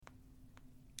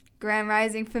Grand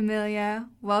Rising Familia,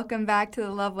 welcome back to the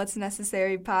Love What's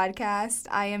Necessary podcast.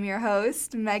 I am your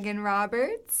host, Megan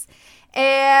Roberts,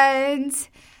 and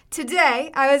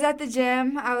today I was at the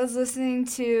gym. I was listening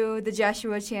to the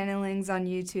Jeshua channelings on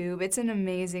YouTube. It's an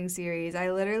amazing series.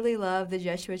 I literally love the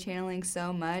Jeshua channeling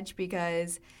so much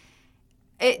because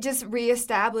it just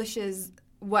reestablishes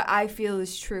what I feel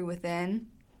is true within.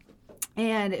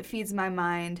 And it feeds my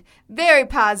mind very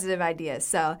positive ideas.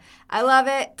 So I love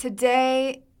it.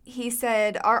 Today, he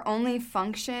said, our only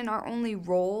function, our only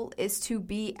role is to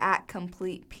be at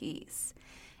complete peace.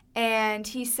 And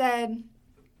he said,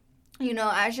 you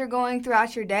know, as you're going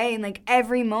throughout your day and like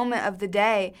every moment of the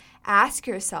day, ask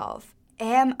yourself,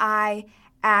 am I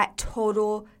at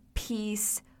total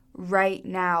peace right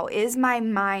now? Is my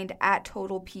mind at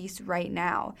total peace right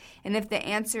now? And if the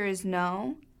answer is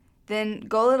no, then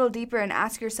go a little deeper and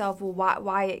ask yourself, well,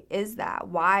 why is that?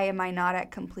 Why am I not at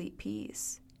complete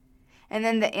peace? And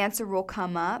then the answer will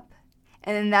come up.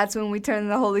 And then that's when we turn to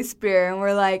the Holy Spirit and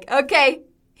we're like, okay,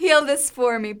 heal this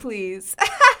for me, please.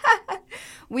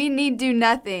 We need do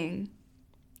nothing.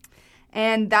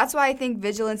 And that's why I think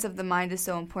vigilance of the mind is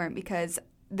so important, because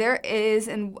there is,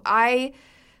 and I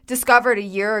discovered a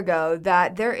year ago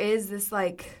that there is this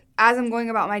like, as I'm going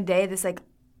about my day, this like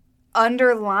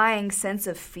underlying sense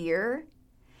of fear.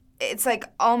 It's like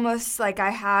almost like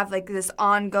I have like this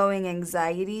ongoing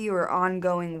anxiety or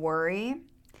ongoing worry.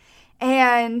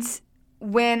 And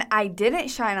when I didn't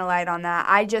shine a light on that,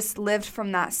 I just lived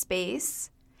from that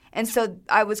space. And so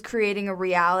I was creating a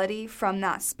reality from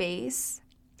that space.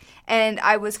 And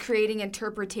I was creating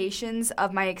interpretations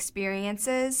of my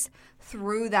experiences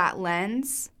through that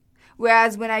lens.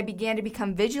 Whereas when I began to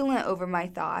become vigilant over my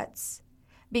thoughts,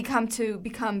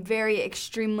 become very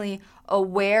extremely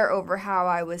aware over how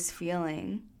I was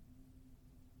feeling,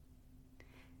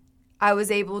 I was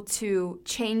able to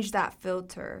change that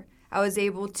filter. I was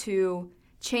able to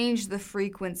change the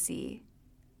frequency,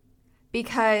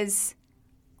 because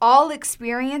all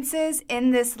experiences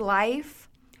in this life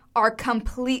are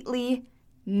completely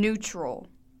neutral.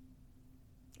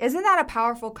 Isn't that a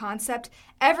powerful concept?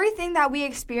 Everything that we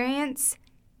experience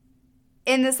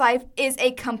in this life is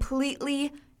a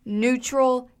completely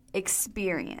neutral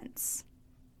experience.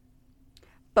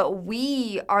 But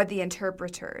we are the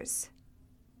interpreters.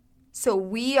 So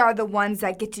we are the ones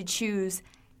that get to choose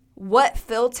what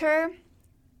filter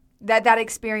that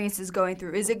experience is going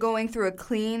through. Is it going through a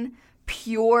clean,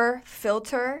 pure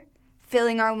filter,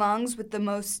 filling our lungs with the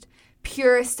most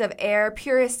purest of air,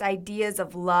 purest ideas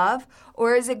of love?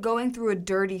 Or is it going through a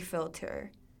dirty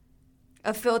filter?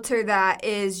 A filter that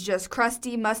is just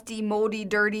crusty, musty, moldy,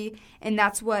 dirty, and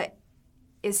that's what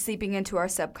is seeping into our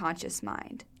subconscious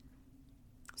mind.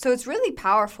 So it's really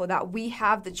powerful that we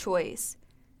have the choice,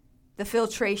 the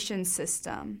filtration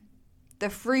system, the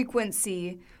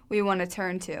frequency we want to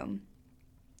turn to.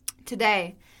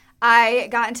 Today, I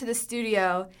got into the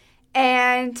studio,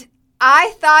 and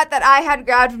I thought that I had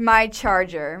grabbed my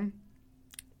charger,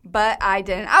 but I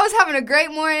didn't. I was having a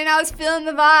great morning. I was feeling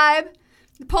the vibe.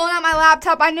 Pulling out my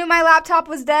laptop. I knew my laptop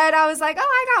was dead. I was like, oh,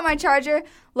 I got my charger.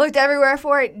 Looked everywhere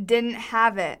for it. Didn't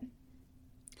have it.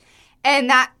 And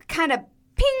that kind of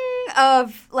ping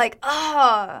of like,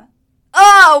 why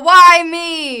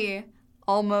me?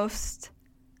 Almost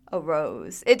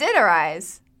arose. It did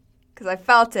arise because I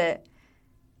felt it.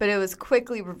 But it was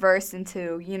quickly reversed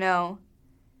into,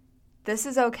 this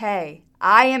is okay.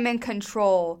 I am in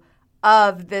control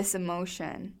of this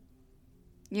emotion.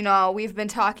 We've been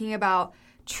talking about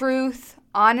truth,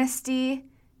 honesty,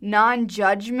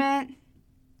 non-judgment.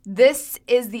 This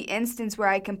is the instance where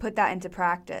I can put that into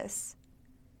practice.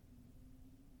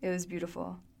 It was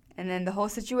beautiful. And then the whole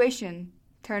situation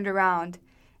turned around,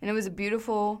 and it was a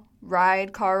beautiful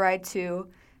car ride to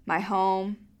my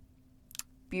home,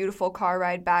 beautiful car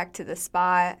ride back to the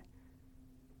spot,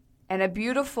 and a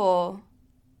beautiful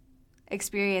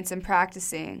experience in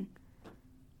practicing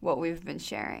what we've been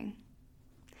sharing.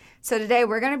 So today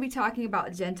we're going to be talking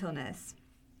about gentleness.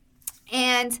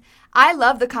 And I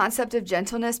love the concept of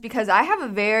gentleness because I have a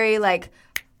very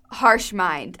harsh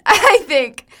mind. I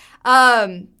think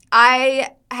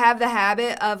I have the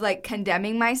habit of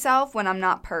condemning myself when I'm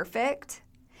not perfect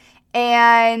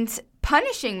and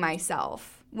punishing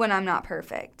myself when I'm not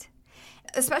perfect.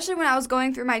 Especially when I was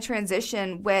going through my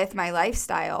transition with my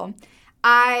lifestyle,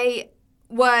 I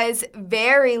was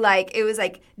very it was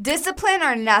discipline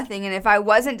or nothing. And if I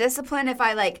wasn't disciplined, if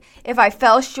I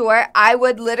fell short, I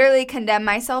would literally condemn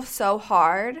myself so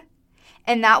hard.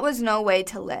 And that was no way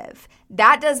to live.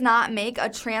 That does not make a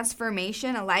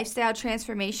transformation, a lifestyle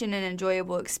transformation, an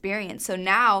enjoyable experience. So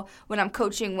now when I'm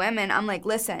coaching women, I'm like,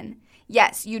 listen,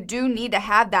 yes, you do need to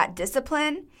have that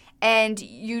discipline, and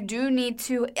you do need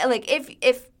to, like, if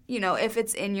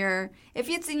it's in your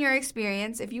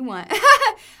experience, if you want,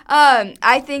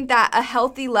 I think that a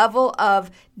healthy level of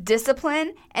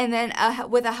discipline, and then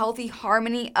with a healthy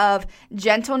harmony of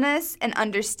gentleness and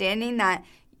understanding that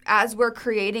as we're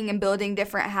creating and building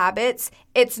different habits,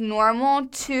 it's normal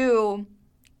to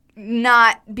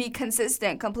not be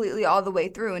consistent completely all the way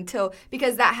through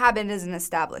because that habit isn't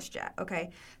established yet,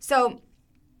 okay? So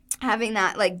having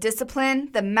that like discipline,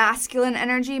 the masculine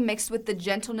energy mixed with the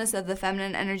gentleness of the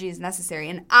feminine energy is necessary.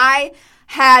 And I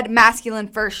had masculine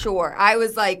for sure. I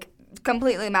was like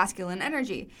completely masculine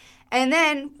energy. And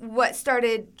then what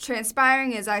started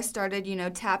transpiring is I started,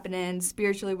 tapping in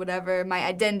spiritually, whatever. My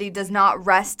identity does not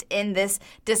rest in this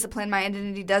discipline. My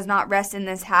identity does not rest in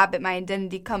this habit. My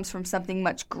identity comes from something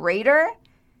much greater.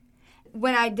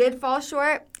 When I did fall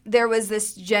short, there was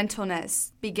this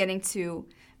gentleness beginning to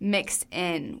mix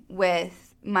in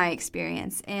with my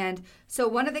experience. And so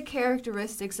one of the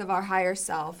characteristics of our higher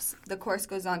selves, the Course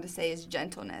goes on to say, is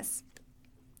gentleness.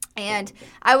 And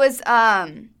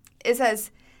it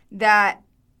says that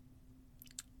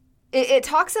it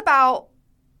talks about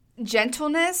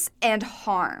gentleness and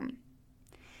harm,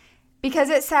 because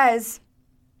it says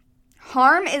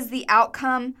harm is the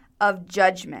outcome of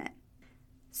judgment.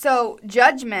 So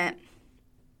judgment,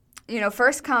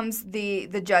 first comes the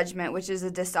judgment, which is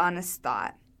a dishonest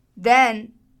thought.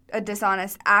 Then a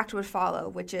dishonest act would follow,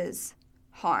 which is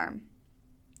harm.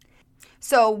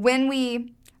 So when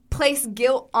we place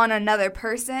guilt on another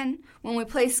person, when we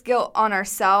place guilt on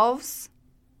ourselves,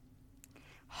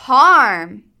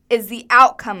 harm is the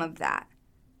outcome of that.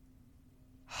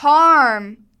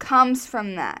 Harm comes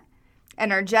from that,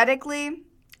 energetically,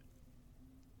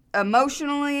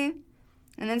 emotionally,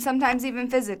 and then sometimes even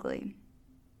physically.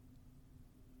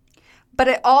 But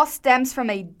it all stems from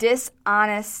a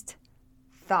dishonest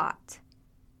thought,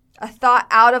 a thought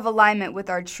out of alignment with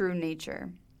our true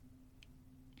nature.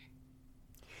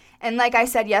 And like I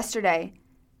said yesterday,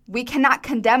 we cannot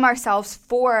condemn ourselves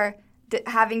for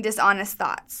having dishonest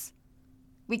thoughts.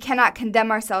 We cannot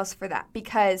condemn ourselves for that,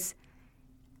 because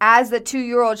as the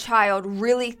 2-year-old child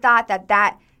really thought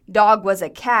that dog was a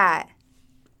cat,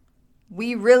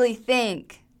 we really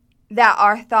think that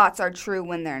our thoughts are true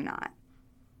when they're not.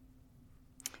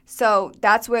 So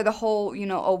that's where the whole,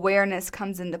 awareness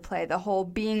comes into play, the whole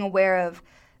being aware of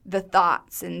the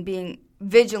thoughts and being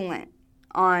vigilant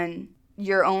on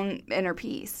your own inner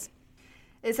peace.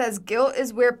 It says, guilt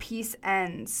is where peace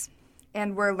ends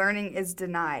and where learning is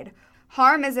denied.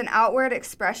 Harm is an outward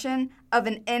expression of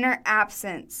an inner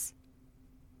absence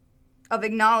of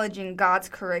acknowledging God's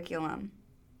curriculum.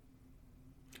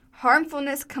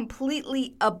 Harmfulness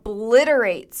completely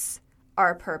obliterates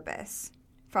our purpose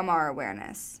from our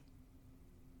awareness.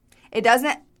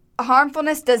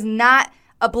 Harmfulness does not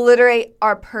obliterate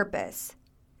our purpose.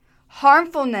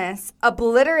 Harmfulness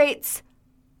obliterates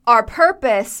our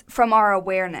purpose from our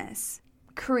awareness.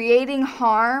 Creating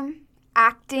harm,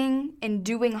 acting and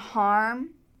doing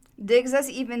harm digs us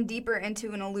even deeper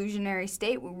into an illusionary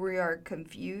state where we are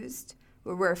confused,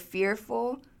 where we're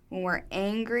fearful, when we're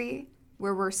angry,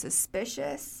 where we're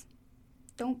suspicious.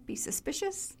 Don't be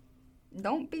suspicious.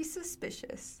 Don't be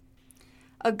suspicious.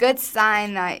 A good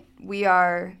sign that we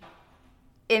are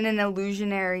in an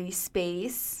illusionary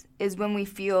space is when we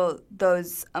feel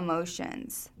those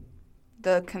emotions.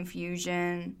 The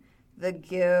confusion, the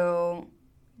guilt,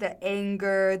 the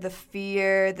anger, the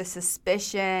fear, the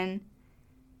suspicion.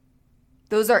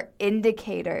 Those are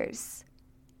indicators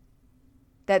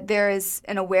that there is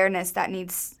an awareness that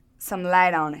needs some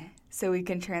light on it so we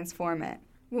can transform it.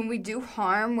 When we do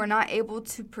harm, we're not able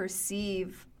to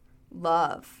perceive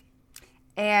love.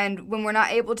 And when we're not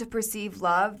able to perceive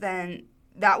love, then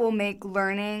that will make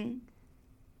learning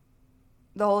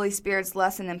the Holy Spirit's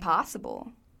lesson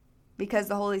impossible. Because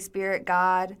the Holy Spirit,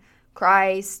 God,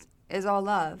 Christ, is all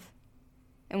love.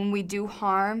 And when we do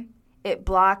harm, it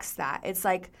blocks that. It's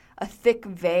like a thick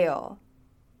veil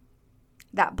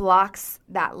that blocks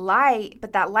that light,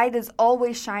 but that light is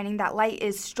always shining. That light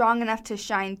is strong enough to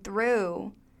shine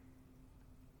through.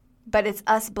 But it's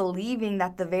us believing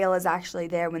that the veil is actually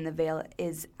there when the veil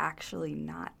is actually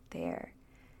not there.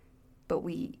 But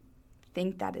we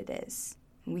think that it is.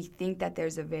 We think that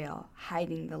there's a veil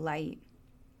hiding the light.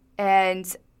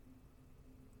 And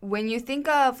when you think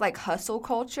of like hustle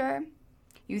culture,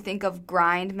 you think of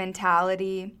grind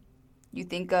mentality, you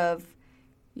think of,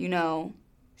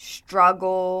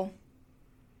 struggle.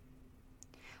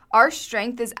 Our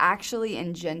strength is actually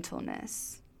in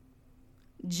gentleness.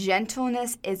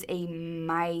 Gentleness is a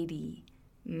mighty,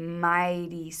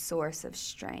 mighty source of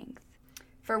strength.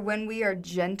 For when we are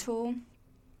gentle,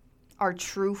 our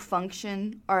true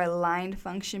function, our aligned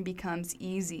function becomes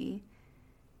easy.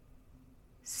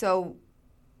 So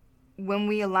when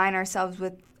we align ourselves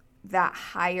with that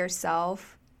higher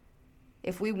self,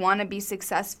 if we want to be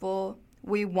successful,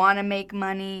 we want to make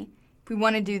money, if we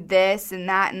want to do this and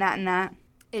that and that and that,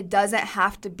 it doesn't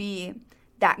have to be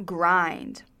that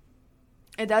grind.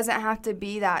 It doesn't have to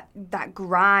be that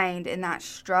grind and that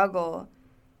struggle.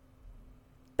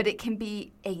 But it can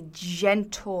be a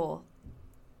gentle,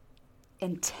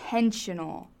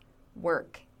 intentional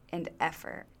work and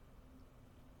effort.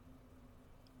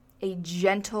 A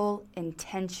gentle,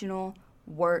 intentional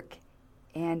work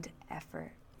and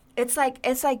effort. It's like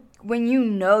when you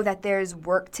know that there's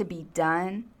work to be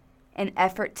done and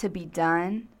effort to be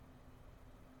done,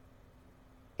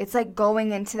 it's like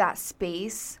going into that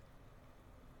space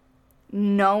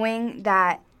knowing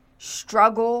that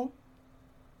struggle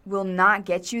will not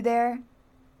get you there,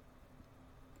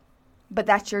 but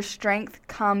that your strength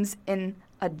comes in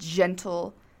a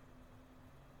gentle,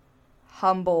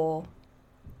 humble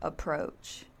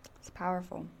approach. It's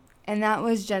powerful. And that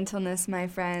was Gentleness, my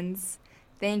friends.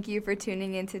 Thank you for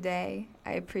tuning in today.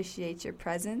 I appreciate your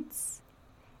presence,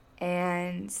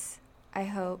 and I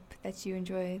hope that you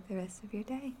enjoy the rest of your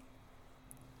day.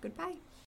 Goodbye.